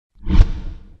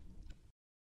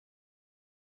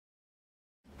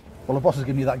Well, the boss has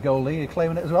given you that goal, Lee. Are you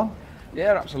claiming it as well?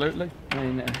 Yeah, absolutely. I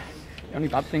mean, the only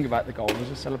bad thing about the goal was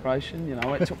the celebration. You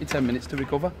know, it took me 10 minutes to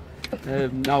recover.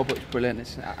 No, but it's brilliant.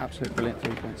 It's absolutely brilliant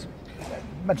 3 points.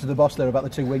 You mentioned the boss there about the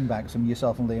two wing backs and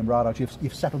yourself and Liam Raddock.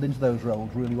 You've settled into those roles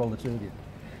really well, the two of you.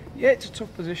 Yeah, it's a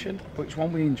tough position, but it's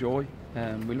one we enjoy.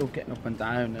 We love getting up and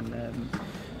down, and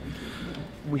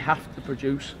we have to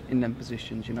produce in them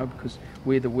positions, you know, because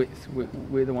we're the width,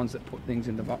 we're the ones that put things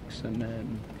in the box,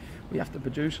 and we have to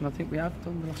produce, and I think we have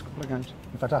done the last couple of games.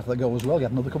 In fact, after that goal as well, you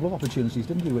had another couple of opportunities,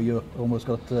 didn't you, where you almost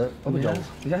got other goals?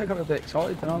 Yeah, I got a bit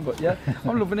excited, you know, but yeah,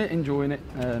 I'm loving it, enjoying it,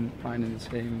 playing in the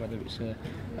team, whether it's a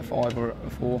 5 or a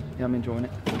 4, yeah, I'm enjoying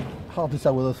it. Hard to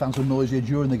tell whether the fans were noisier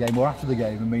during the game or after the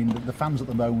game. I mean, the fans at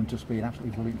the moment just being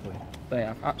absolutely brilliant for you. They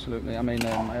have, absolutely. I mean,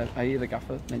 I hear the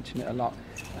gaffer mention it a lot,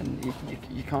 and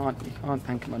you can't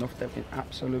thank them enough. They've been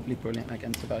absolutely brilliant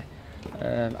again today.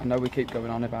 I know we keep going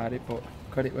on about it, but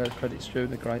credit where credit's due.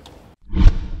 They're great.